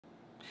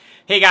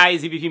Hey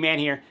guys, EBPMAN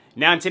here.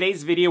 Now in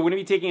today's video, we're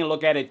going to be taking a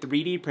look at a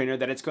 3D printer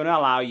that it's going to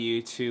allow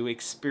you to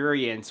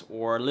experience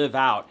or live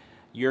out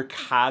your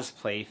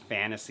cosplay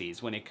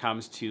fantasies when it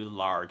comes to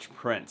large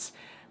prints.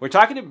 We're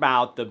talking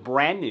about the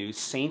brand new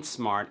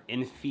Sainsmart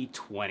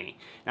INFI-20.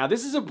 Now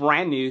this is a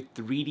brand new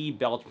 3D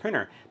belt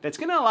printer that's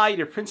going to allow you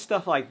to print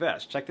stuff like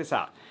this. Check this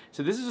out.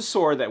 So this is a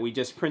sword that we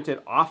just printed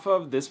off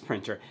of this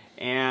printer,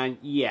 and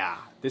yeah,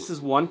 this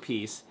is one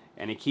piece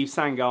and it keeps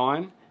on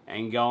going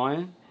and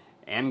going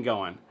and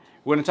going.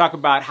 We're going to talk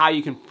about how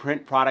you can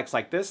print products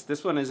like this.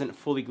 This one isn't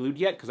fully glued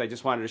yet because I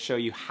just wanted to show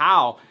you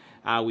how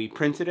we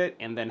printed it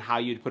and then how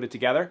you'd put it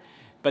together.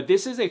 But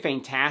this is a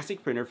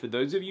fantastic printer for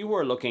those of you who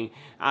are looking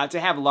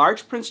to have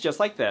large prints just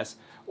like this,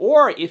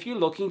 or if you're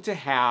looking to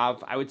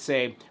have, I would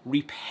say,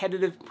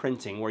 repetitive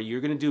printing where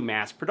you're going to do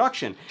mass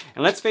production.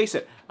 And let's face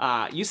it,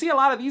 you see a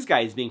lot of these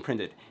guys being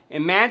printed.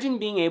 Imagine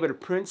being able to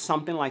print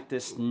something like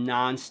this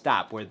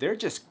non-stop where they're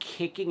just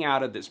kicking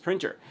out of this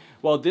printer.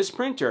 Well, this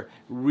printer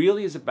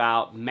really is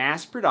about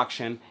mass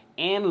production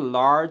and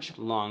large,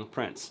 long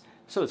prints.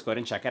 So let's go ahead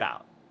and check it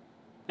out.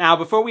 Now,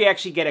 before we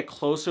actually get a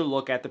closer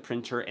look at the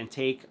printer and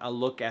take a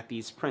look at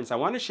these prints, I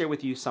want to share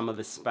with you some of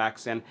the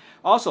specs. And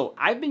also,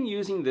 I've been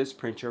using this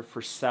printer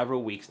for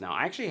several weeks now.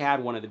 I actually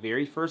had one of the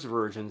very first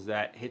versions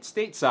that hit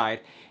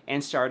stateside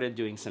and started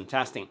doing some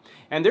testing.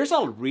 And there's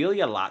really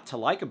a lot to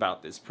like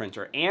about this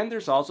printer. And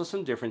there's also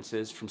some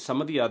differences from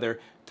some of the other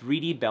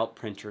 3D belt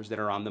printers that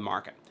are on the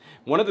market.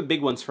 One of the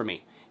big ones for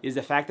me is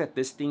the fact that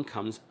this thing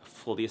comes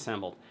fully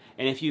assembled.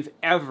 And if you've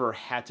ever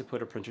had to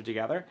put a printer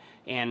together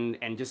and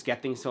just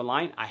get things to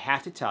align, I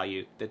have to tell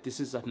you that this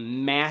is a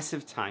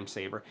massive time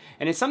saver.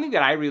 And it's something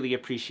that I really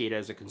appreciate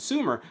as a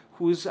consumer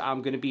who's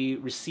going to be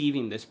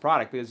receiving this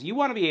product, because you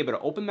want to be able to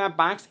open that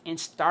box and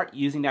start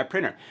using that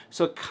printer.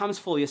 So it comes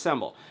fully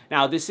assembled.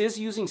 Now this is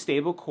using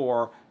stable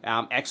core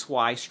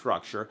XY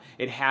structure.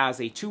 It has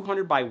a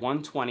 200 by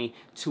 120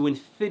 to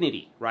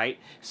infinity, right?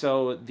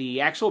 So the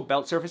actual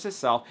belt surface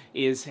itself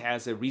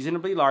has a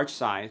reasonably large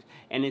size,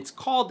 and it's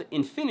called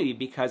infinity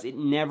because it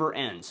never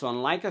ends. So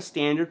unlike a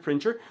standard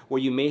printer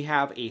where you may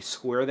have a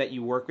square that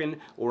you work in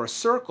or a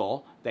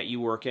circle that you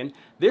work in,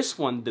 this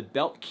one, the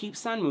belt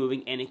keeps on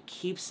moving and it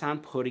keeps on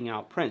putting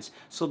out prints.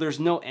 So there's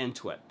no end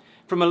to it.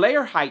 From a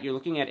layer height, you're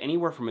looking at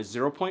anywhere from a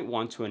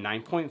 0.1 to a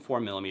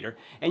 9.4 millimeter,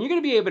 and you're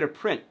going to be able to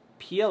print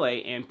PLA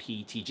and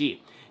PETG.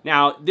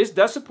 Now, this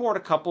does support a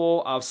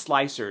couple of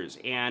slicers,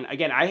 and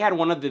again, I had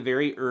one of the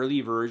very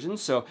early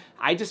versions, so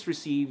I just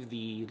received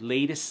the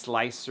latest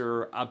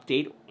slicer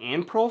update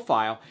and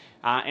profile,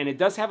 and it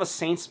does have a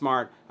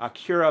Sainsmart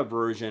Cura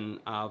version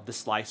of the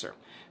slicer.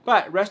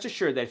 But rest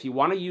assured that if you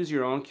want to use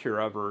your own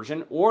Cura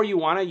version, or you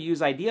want to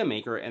use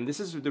IdeaMaker, and this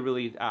is the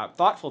really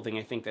thoughtful thing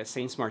I think that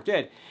Sainsmart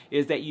did,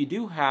 is that you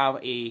do have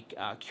a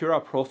Cura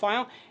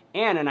profile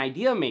and an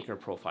IdeaMaker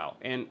profile,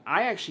 and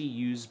I actually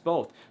use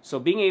both. So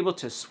being able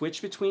to switch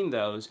between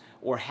those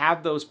or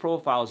have those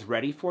profiles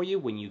ready for you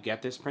when you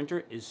get this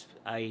printer is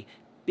a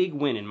big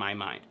win in my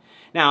mind.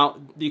 Now,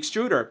 the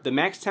extruder, the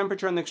max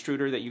temperature on the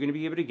extruder that you're going to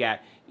be able to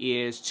get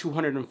is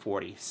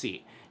 240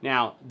 C.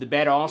 Now, the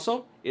bed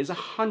also is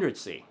 100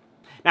 C.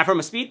 Now, from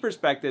a speed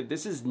perspective,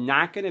 this is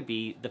not going to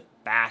be the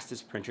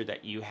fastest printer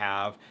that you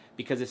have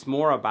because it's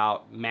more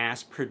about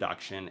mass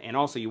production, and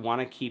also you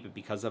want to keep it,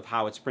 because of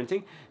how it's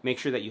printing, make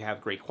sure that you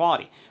have great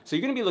quality. So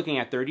you're going to be looking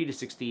at 30 to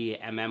 60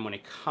 mm when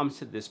it comes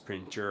to this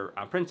printer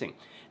printing.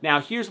 Now,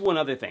 here's one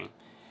other thing.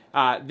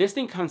 This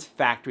thing comes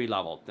factory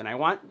leveled, and I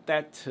want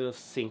that to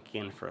sink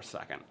in for a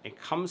second. It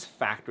comes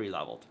factory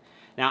leveled.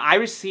 Now, I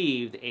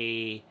received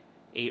a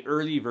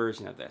early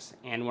version of this,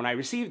 and when I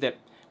received it,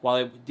 while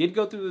it did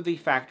go through the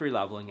factory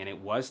leveling and it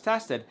was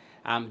tested,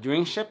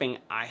 during shipping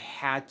I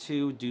had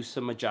to do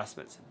some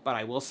adjustments. But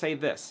I will say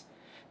this,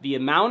 the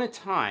amount of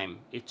time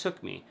it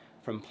took me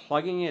from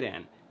plugging it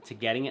in to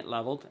getting it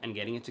leveled and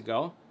getting it to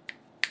go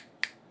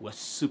was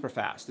super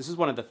fast. This is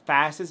one of the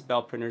fastest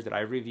belt printers that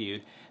I've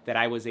reviewed that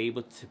I was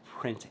able to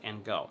print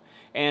and go.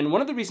 And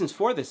one of the reasons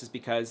for this is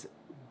because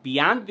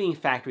beyond being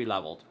factory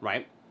leveled,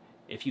 right?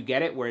 If you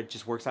get it where it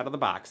just works out of the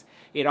box,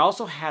 it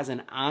also has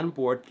an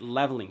onboard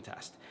leveling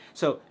test.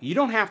 So you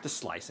don't have to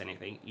slice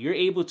anything. You're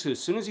able to, as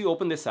soon as you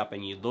open this up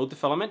and you load the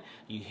filament,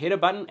 you hit a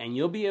button and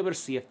you'll be able to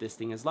see if this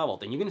thing is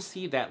leveled. And you're going to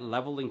see that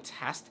leveling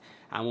test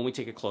when we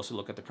take a closer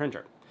look at the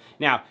printer.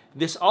 Now,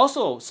 this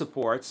also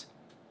supports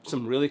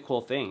some really cool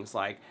things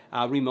like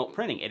remote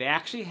printing. It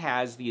actually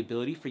has the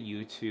ability for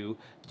you to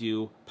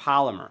do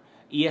polymer,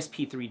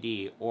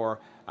 ESP3D, or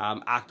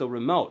Octo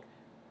Remote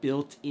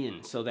built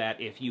in, so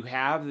that if you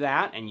have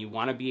that and you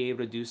want to be able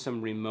to do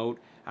some remote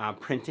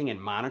printing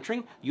and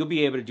monitoring, you'll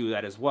be able to do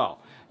that as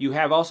well. You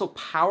have also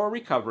power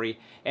recovery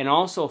and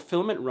also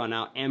filament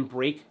runout and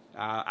break,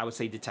 I would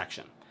say,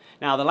 detection.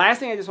 Now, the last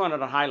thing I just wanted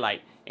to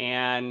highlight,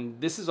 and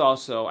this is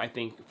also, I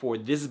think, for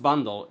this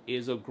bundle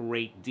is a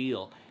great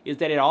deal, is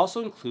that it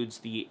also includes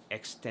the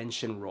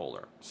extension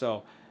roller.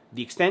 So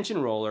the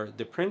extension roller,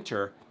 the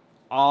printer,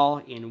 all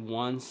in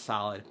one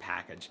solid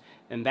package.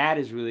 And that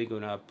is really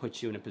going to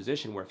put you in a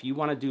position where if you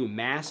want to do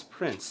mass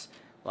prints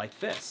like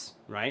this,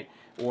 right?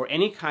 or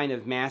any kind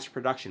of mass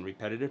production,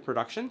 repetitive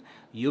production,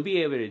 you'll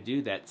be able to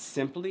do that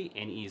simply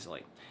and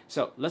easily.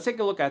 So let's take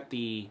a look at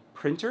the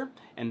printer,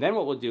 and then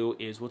what we'll do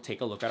is we'll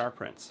take a look at our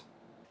prints.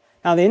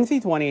 Now the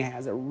INFI-20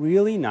 has a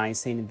really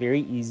nice and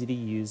very easy to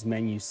use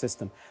menu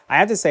system. I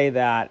have to say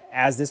that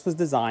as this was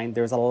designed,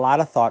 there's a lot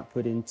of thought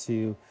put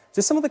into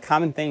just some of the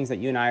common things that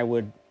you and I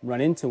would run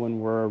into when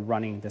we're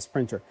running this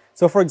printer.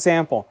 So for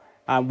example,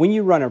 when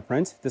you run a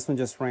print, this one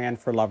just ran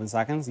for 11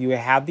 seconds, you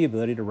have the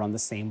ability to run the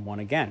same one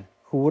again.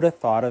 Who would have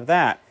thought of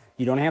that?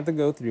 You don't have to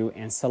go through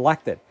and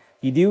select it.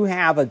 You do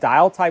have a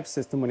dial type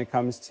system when it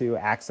comes to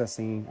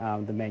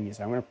accessing the menu.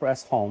 So I'm going to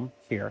press home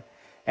here.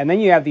 And then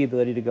you have the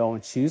ability to go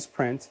and choose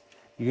print.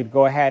 You could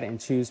go ahead and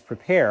choose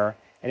prepare.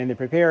 And in the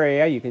prepare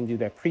area, you can do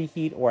the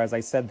preheat, or as I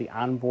said, the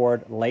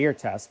onboard layer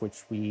test,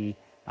 which we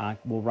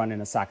will run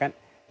in a second.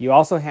 You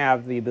also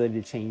have the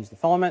ability to change the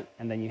filament,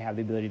 and then you have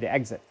the ability to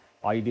exit.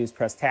 All you do is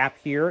press tap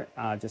here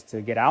just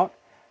to get out.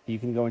 You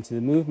can go into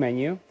the move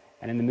menu,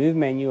 and in the move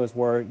menu is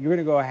where you're going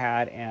to go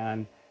ahead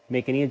and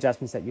make any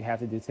adjustments that you have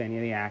to do to any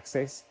of the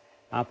access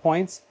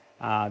points,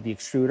 the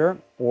extruder,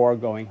 or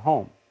going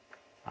home.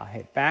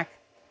 Hit back.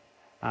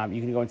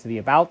 You can go into the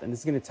about, and this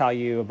is going to tell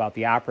you about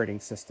the operating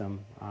system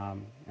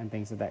and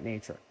things of that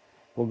nature.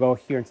 We'll go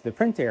here into the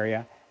print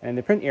area, and in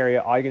the print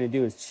area, all you're going to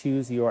do is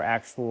choose your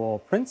actual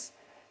prints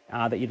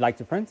that you'd like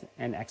to print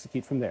and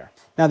execute from there.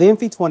 Now the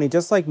INFI-20,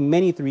 just like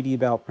many 3D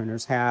belt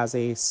printers, has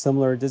a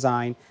similar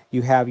design.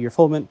 You have your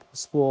filament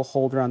spool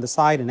holder on the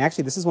side, and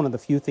actually this is one of the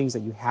few things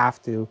that you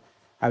have to,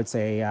 I would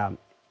say,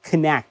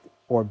 connect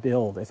or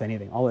build, if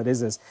anything. All it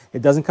is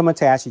it doesn't come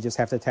attached, you just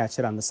have to attach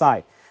it on the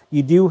side.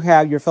 You do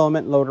have your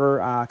filament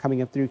loader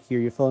coming up through here,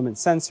 your filament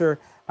sensor,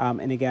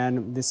 and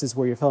again, this is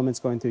where your filament's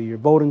going through your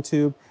Bowden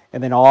tube,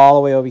 and then all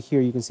the way over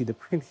here you can see the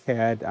print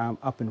head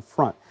up in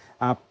front.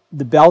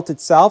 The belt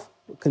itself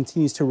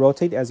continues to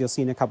rotate, as you'll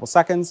see in a couple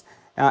seconds,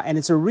 and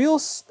it's a real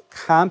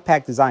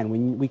compact design.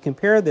 When we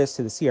compare this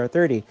to the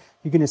CR30,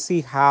 you're going to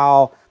see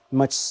how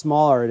much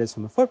smaller it is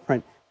from a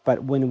footprint,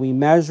 but when we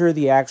measure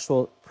the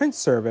actual print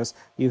service,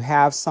 you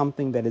have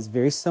something that is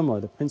very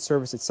similar. The print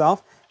service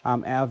itself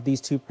of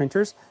these two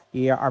printers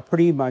are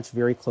pretty much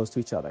very close to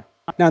each other.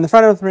 Now in the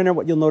front of the printer,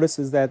 what you'll notice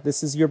is that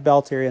this is your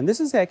belt area, and this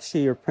is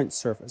actually your print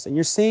surface, and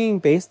you're seeing,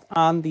 based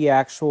on the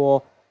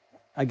actual,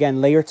 again,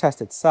 layer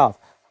test itself,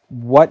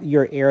 what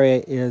your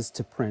area is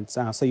to print.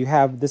 So you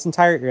have this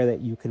entire area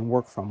that you can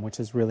work from, which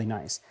is really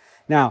nice.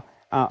 Now,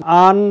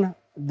 on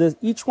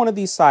each one of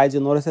these sides,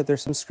 you'll notice that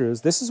there's some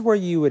screws. This is where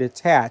you would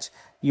attach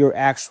your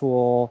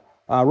actual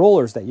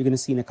rollers that you're going to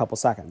see in a couple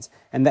seconds.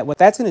 And what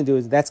that's going to do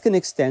is that's going to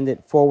extend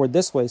it forward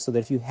this way so that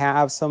if you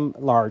have some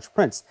large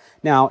prints.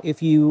 Now,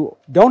 if you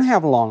don't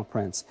have long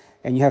prints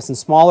and you have some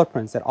smaller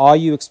prints, that all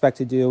you expect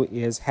to do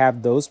is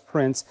have those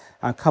prints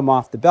come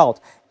off the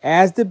belt.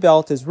 As the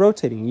belt is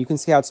rotating, you can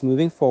see how it's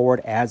moving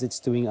forward as it's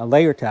doing a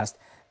layer test.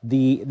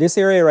 This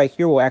area right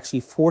here will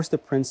actually force the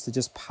prints to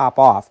just pop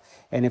off.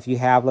 And if you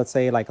have, let's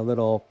say, like a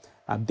little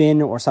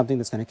bin or something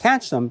that's going to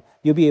catch them,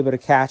 you'll be able to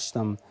catch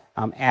them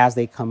as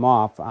they come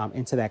off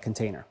into that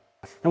container.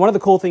 And one of the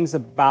cool things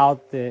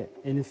about the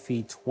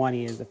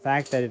INFI-20 is the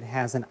fact that it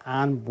has an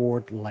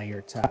onboard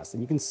layer test.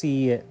 And you can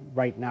see it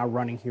right now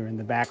running here in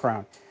the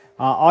background.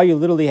 All you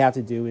literally have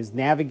to do is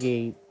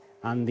navigate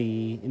in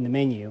the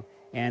menu,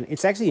 and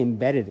it's actually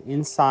embedded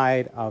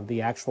inside of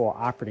the actual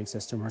operating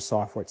system or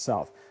software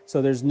itself.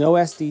 So there's no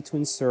SD to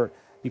insert.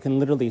 You can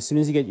literally, as soon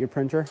as you get your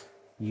printer,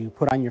 you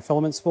put on your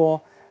filament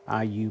spool,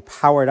 you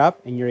power it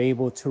up, and you're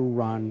able to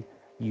run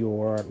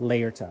your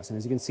layer test. And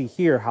as you can see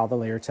here, how the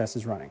layer test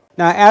is running.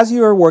 Now, as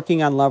you are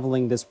working on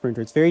leveling this printer,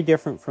 it's very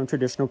different from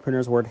traditional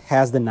printers where it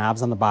has the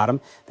knobs on the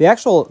bottom. The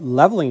actual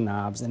leveling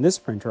knobs in this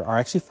printer are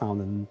actually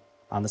found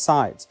on the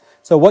sides.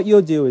 So what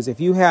you'll do is, if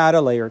you had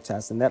a layer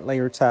test and that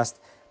layer test,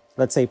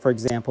 let's say, for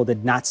example,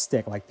 did not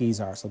stick like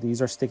these are. So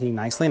these are sticking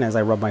nicely, and as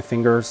I rub my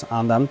fingers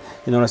on them,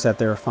 you notice that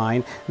they're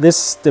fine.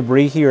 This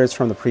debris here is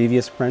from the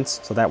previous prints,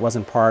 so that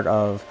wasn't part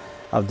of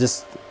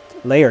this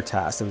layer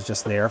test. It was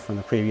just there from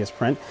the previous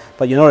print.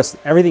 But you notice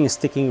everything is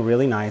sticking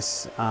really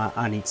nice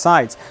on each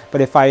sides.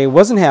 But if I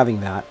wasn't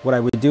having that, what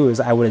I would do is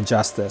I would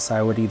adjust this.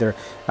 I would either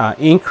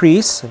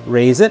increase,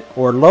 raise it,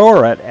 or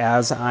lower it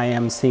as I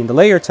am seeing the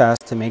layer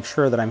test to make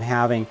sure that I'm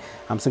having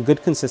some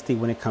good consistency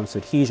when it comes to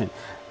adhesion.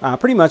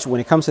 Pretty much when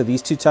it comes to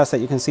these two tests that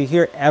you can see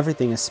here,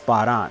 everything is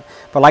spot on.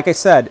 But like I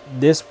said,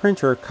 this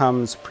printer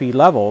comes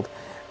pre-leveled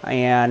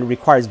and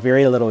requires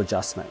very little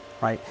adjustment,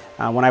 right?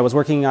 When I was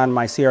working on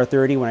my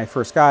CR30 when I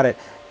first got it,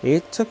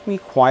 it took me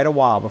quite a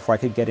while before I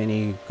could get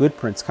any good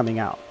prints coming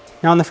out.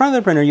 Now on the front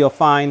of the printer, you'll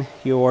find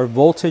your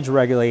voltage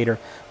regulator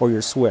or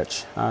your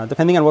switch.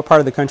 Depending on what part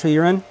of the country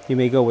you're in, you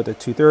may go with a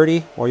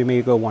 230 or you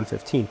may go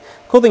 115.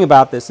 Cool thing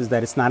about this is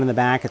that it's not in the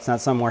back, it's not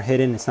somewhere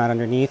hidden, it's not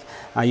underneath.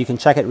 You can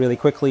check it really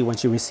quickly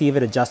once you receive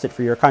it, adjust it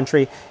for your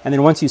country, and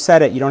then once you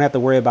set it, you don't have to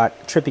worry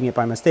about tripping it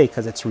by mistake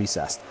because it's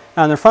recessed.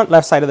 Now on the front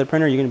left side of the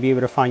printer, you're going to be able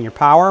to find your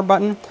power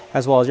button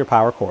as well as your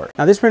power cord.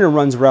 Now this printer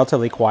runs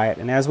relatively quiet,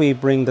 and as we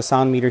bring the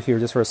sound meter here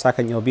just for a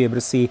second, you'll be able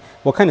to see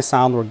what kind of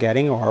sound we're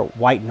getting, or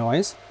white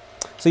noise.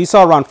 So you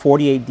saw around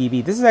 48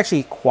 dB. This is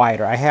actually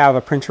quieter. I have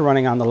a printer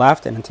running on the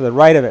left and to the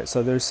right of it,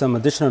 so there's some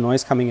additional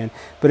noise coming in,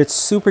 but it's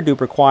super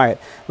duper quiet,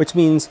 which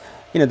means,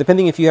 you know,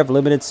 depending if you have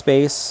limited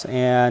space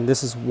and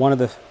this is one of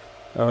the,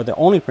 or the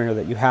only printer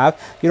that you have,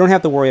 you don't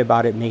have to worry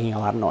about it making a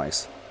lot of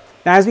noise.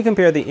 Now, as we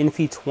compare the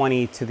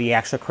INFI-20 to the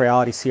actual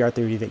Creality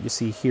CR30 that you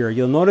see here,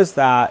 you'll notice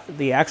that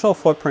the actual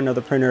footprint of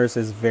the printers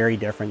is very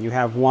different. You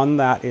have one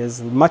that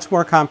is much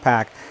more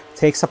compact,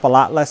 takes up a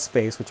lot less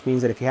space, which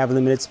means that if you have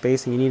limited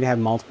space and you need to have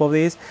multiple of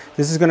these,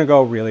 this is going to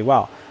go really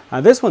well.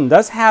 This one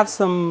does have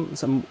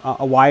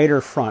a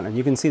wider front, and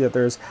you can see that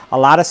there's a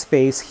lot of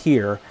space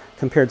here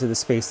compared to the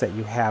space that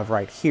you have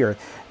right here,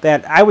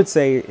 that I would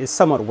say is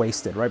somewhat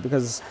wasted, right?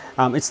 Because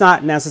it's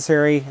not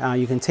necessary.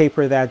 You can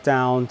taper that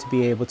down to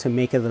be able to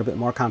make it a little bit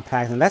more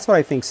compact, and that's what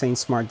I think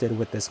Sainsmart did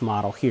with this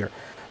model here.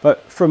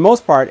 But for the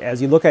most part,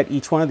 as you look at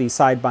each one of these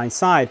side by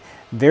side,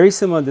 very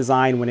similar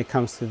design when it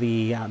comes to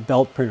the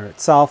belt printer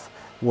itself,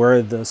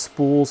 where the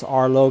spools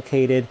are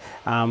located,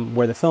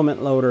 where the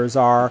filament loaders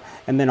are,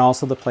 and then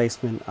also the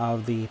placement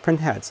of the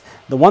print heads.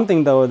 The one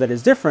thing though that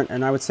is different,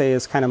 and I would say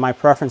is kind of my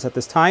preference at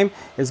this time,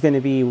 is going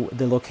to be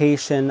the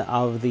location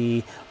of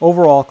the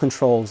overall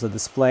controls. The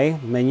display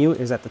menu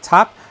is at the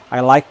top.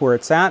 I like where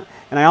it's at,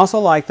 and I also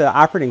like the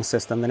operating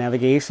system. The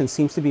navigation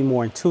seems to be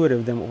more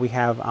intuitive than what we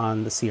have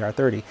on the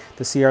CR30.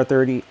 The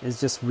CR30 is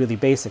just really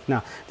basic.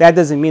 Now, that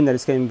doesn't mean that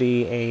it's going to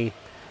be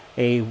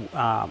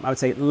I would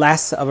say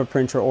less of a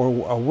printer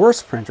or a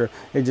worse printer.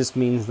 It just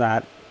means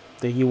that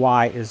the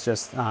UI is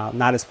just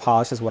not as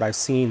polished as what I've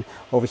seen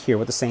over here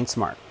with the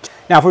Sainsmart.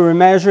 Now, if we were to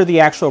measure the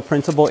actual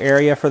printable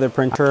area for the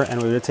printer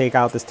and we were to take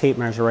out this tape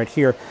measure right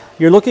here,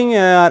 you're looking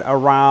at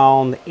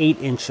around 8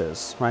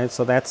 inches, right?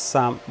 So that's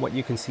what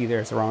you can see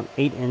there is around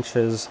 8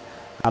 inches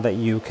that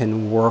you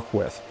can work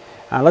with.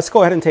 Let's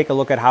go ahead and take a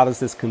look at how does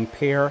this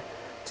compare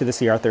to the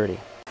CR30.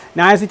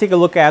 Now, as we take a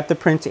look at the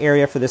print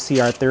area for the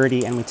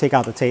CR30 and we take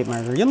out the tape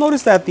measure, you'll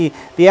notice that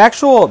the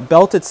actual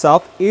belt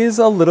itself is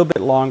a little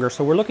bit longer.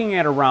 So we're looking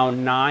at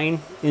around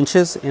 9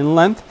 inches in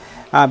length.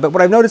 But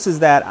what I've noticed is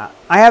that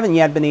I haven't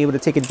yet been able to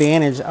take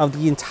advantage of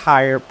the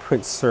entire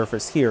print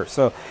surface here.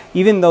 So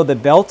even though the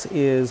belt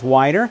is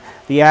wider,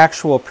 the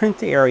actual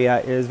print area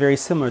is very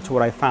similar to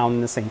what I found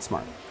in the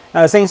Sainsmart.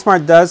 Now, the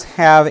Sainsmart does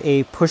have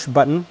a push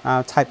button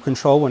type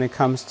control when it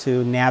comes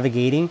to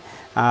navigating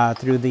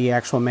through the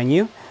actual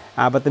menu.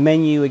 But the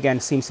menu, again,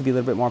 seems to be a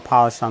little bit more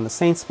polished on the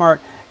Sainsmart,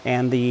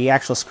 and the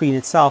actual screen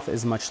itself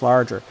is much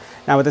larger.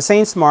 Now, with the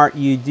Sainsmart,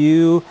 you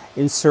do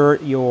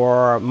insert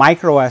your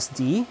micro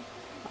SD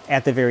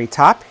at the very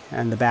top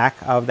and the back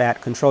of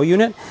that control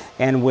unit,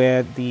 and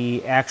with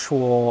the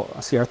actual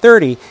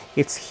CR30,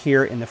 it's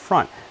here in the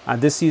front.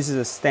 This uses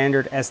a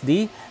standard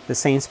SD. The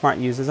Sainsmart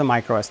uses a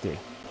micro SD.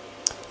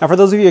 Now, for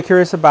those of you who are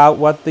curious about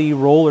what the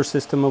roller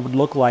system would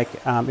look like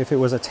if it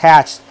was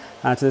attached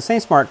to the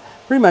Sainsmart,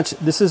 pretty much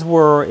this is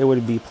where it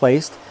would be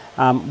placed.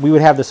 We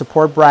would have the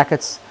support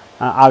brackets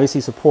obviously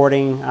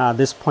supporting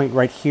this point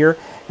right here,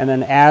 and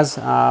then as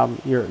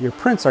your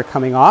prints are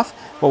coming off,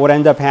 what would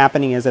end up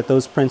happening is that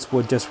those prints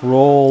would just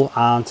roll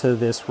onto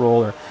this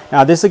roller.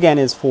 Now, this again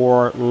is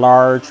for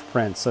large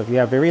prints, so if you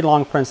have very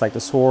long prints like the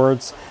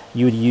swords,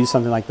 you would use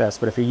something like this.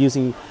 But if you're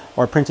using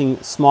or printing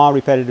small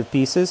repetitive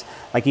pieces,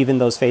 like even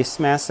those face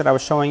masks that I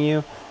was showing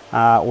you,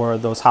 or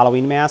those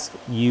Halloween masks,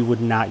 you would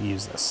not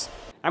use this.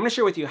 I'm going to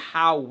share with you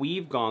how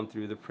we've gone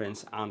through the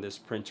prints on this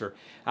printer,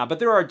 but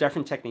there are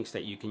different techniques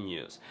that you can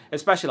use,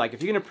 especially like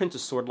if you're going to print a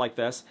sword like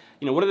this.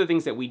 You know, one of the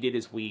things that we did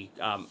is we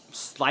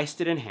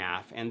sliced it in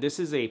half, and this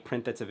is a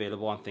print that's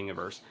available on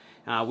Thingiverse.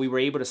 We were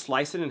able to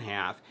slice it in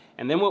half,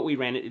 and then what we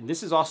ran it,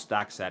 this is all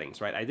stock settings,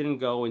 right? I didn't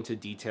go into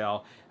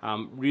detail,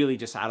 really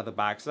just out of the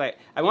box. I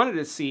wanted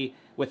to see,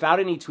 without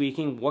any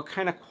tweaking, what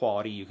kind of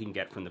quality you can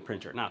get from the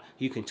printer. Now,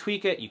 you can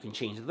tweak it, you can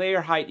change the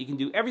layer height, you can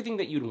do everything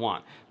that you'd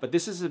want, but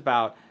this is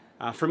about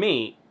for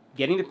me,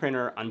 getting the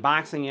printer,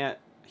 unboxing it,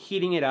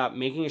 heating it up,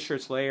 making sure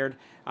it's layered,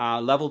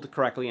 leveled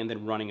correctly, and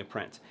then running a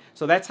print.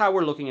 So that's how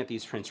we're looking at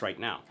these prints right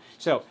now.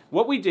 So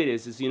what we did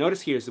is you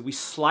notice here is that we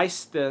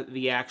sliced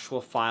the actual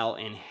file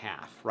in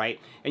half, right?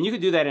 And you could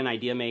do that in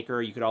Idea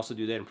Maker. You could also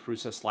do that in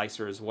Prusa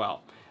Slicer as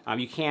well.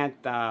 You can't,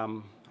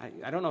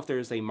 I don't know if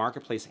there's a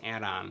Marketplace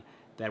add-on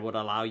that would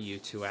allow you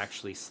to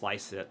actually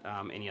slice it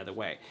any other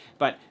way.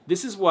 But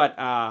this is what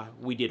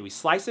we did. We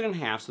sliced it in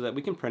half so that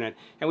we can print it.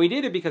 And we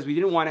did it because we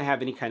didn't want to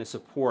have any kind of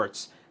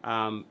supports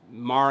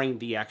marring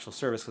the actual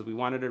surface, because we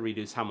wanted to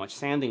reduce how much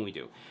sanding we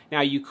do.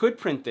 Now, you could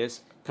print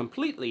this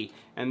completely,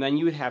 and then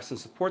you would have some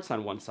supports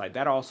on one side.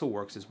 That also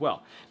works as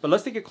well. But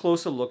let's take a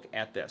closer look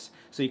at this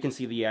so you can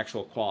see the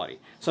actual quality.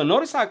 So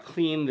notice how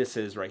clean this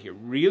is right here.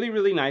 Really,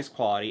 really nice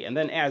quality. And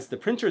then as the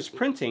printer is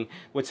printing,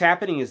 what's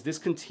happening is this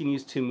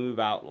continues to move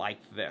out like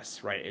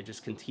this, right? It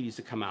just continues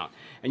to come out.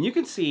 And you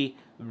can see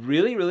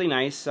really, really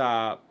nice,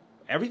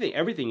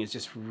 everything is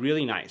just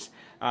really nice.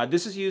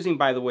 This is using,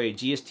 by the way,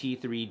 GST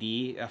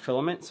 3D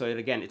filament. So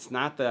again, it's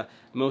not the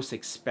most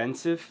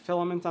expensive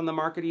filament on the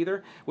market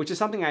either, which is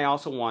something I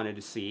also wanted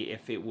to see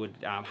if it would,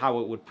 how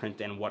it would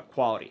print and what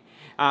quality.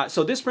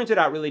 So this printed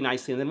out really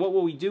nicely. And then what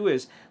we do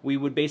is we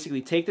would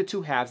basically take the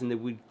two halves and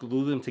then we'd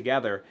glue them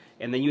together,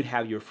 and then you'd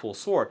have your full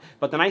sword.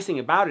 But the nice thing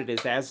about it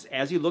is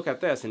as you look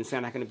at this, and it's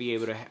not going to be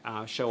able to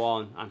show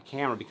all on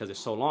camera because it's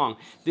so long,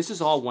 this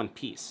is all one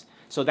piece.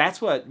 So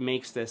that's what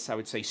makes this, I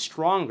would say,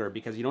 stronger,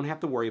 because you don't have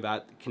to worry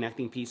about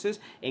connecting pieces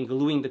and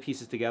gluing the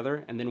pieces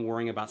together and then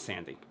worrying about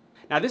sanding.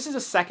 Now this is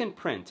a second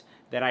print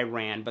that I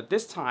ran, but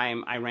this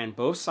time I ran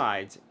both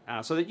sides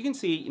so that you can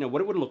see,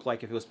 what it would look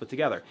like if it was put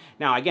together.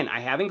 Now again, I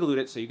haven't glued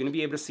it, so you're going to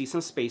be able to see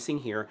some spacing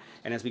here,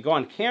 and as we go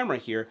on camera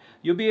here,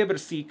 you'll be able to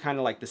see kind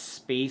of like the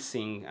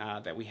spacing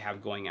that we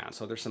have going on.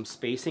 So there's some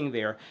spacing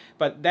there,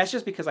 but that's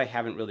just because I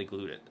haven't really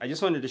glued it. I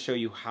just wanted to show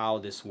you how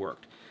this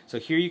worked. So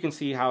here you can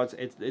see how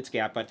it's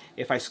gapped, but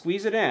if I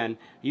squeeze it in,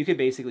 you can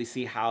basically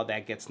see how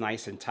that gets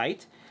nice and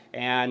tight.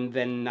 And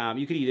then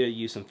you could either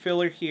use some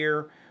filler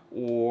here,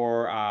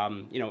 or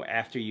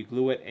after you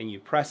glue it and you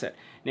press it.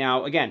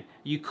 Now again,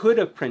 you could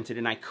have printed,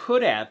 and I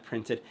could have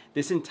printed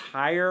this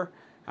entire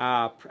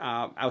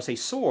I would say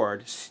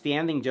sword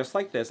standing just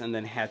like this, and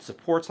then had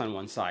supports on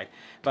one side.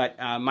 But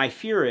my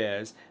fear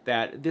is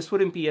that this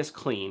wouldn't be as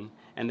clean,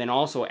 and then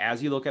also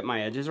as you look at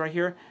my edges right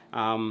here,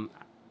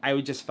 I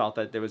would just felt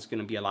that there was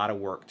going to be a lot of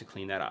work to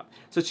clean that up.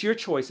 So it's your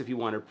choice if you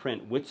want to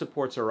print with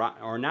supports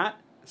or not,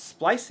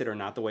 splice it or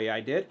not the way I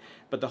did.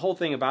 But the whole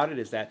thing about it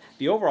is that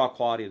the overall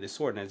quality of this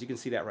sword, and as you can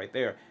see that right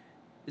there,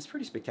 is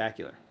pretty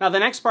spectacular. Now the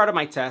next part of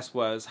my test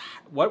was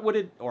what would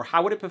it, or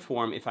how would it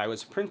perform if I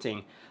was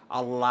printing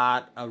a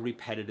lot of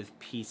repetitive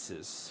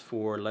pieces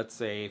for, let's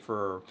say,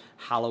 for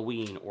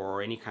Halloween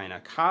or any kind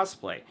of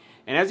cosplay.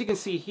 And as you can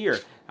see here,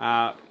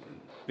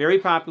 very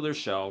popular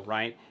show,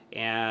 right?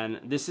 And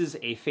this is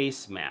a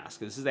face mask.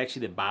 This is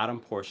actually the bottom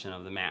portion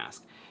of the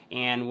mask.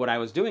 And what I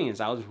was doing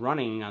is I was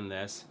running on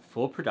this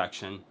full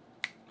production,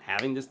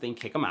 having this thing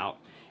kick them out,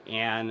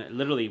 and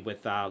literally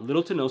with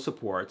little to no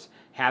supports,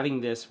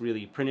 having this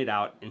really printed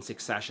out in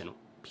succession,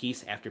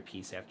 piece after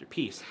piece after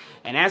piece.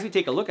 And as we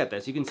take a look at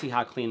this, you can see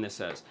how clean this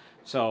is.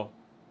 So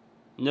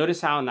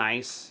notice how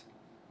nice,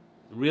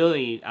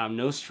 really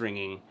no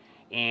stringing,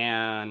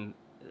 and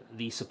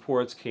the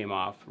supports came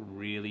off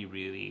really,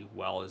 really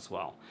well as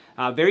well.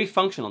 Very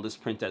functional, this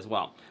print as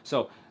well.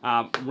 So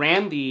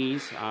ran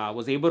these,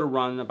 was able to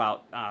run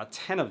about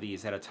 10 of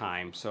these at a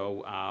time.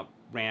 So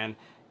ran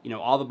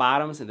all the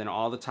bottoms and then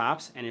all the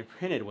tops, and it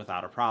printed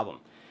without a problem.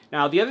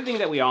 Now the other thing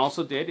that we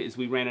also did is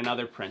we ran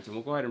another print, and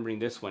we'll go ahead and bring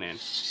this one in.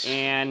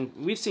 And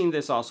we've seen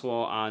this also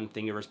on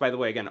Thingiverse. By the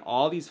way, again,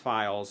 all these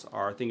files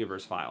are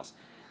Thingiverse files.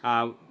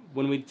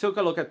 When we took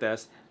a look at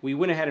this, we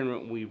went ahead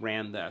and we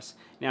ran this.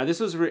 Now this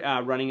was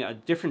running a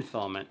different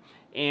filament,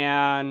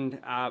 and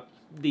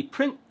the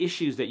print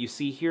issues that you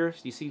see here,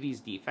 you see these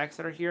defects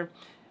that are here,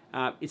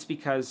 it's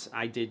because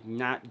I did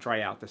not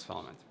dry out this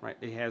filament, right?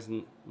 It has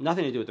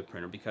nothing to do with the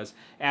printer, because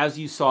as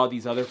you saw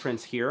these other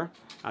prints here,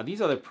 these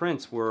other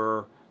prints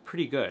were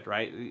pretty good,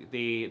 right?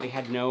 They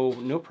had no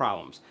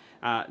problems.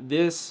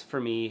 This, for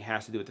me,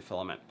 has to do with the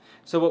filament.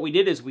 So what we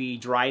did is we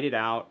dried it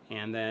out,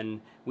 and then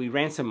we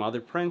ran some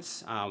other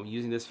prints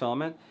using this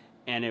filament,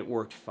 and it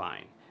worked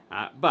fine.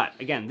 But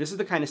again, this is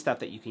the kind of stuff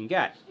that you can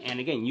get, and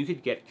again, you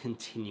could get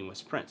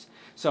continuous prints.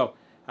 So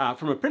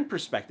from a print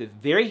perspective,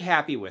 very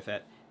happy with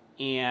it,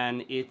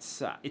 and it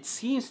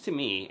seems to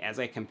me, as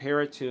I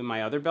compare it to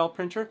my other Bell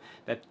printer,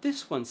 that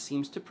this one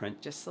seems to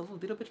print just a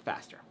little bit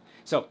faster.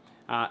 So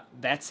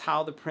that's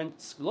how the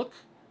prints look.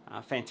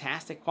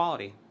 Fantastic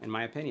quality, in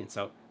my opinion,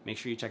 so make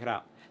sure you check it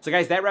out. So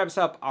guys, that wraps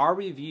up our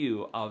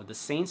review of the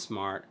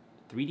Sainsmart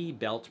 3D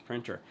belt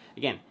printer.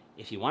 Again,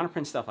 if you want to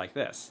print stuff like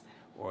this,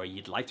 or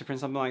you'd like to print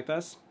something like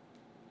this,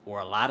 or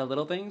a lot of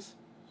little things,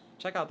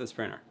 check out this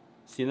printer.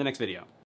 See you in the next video.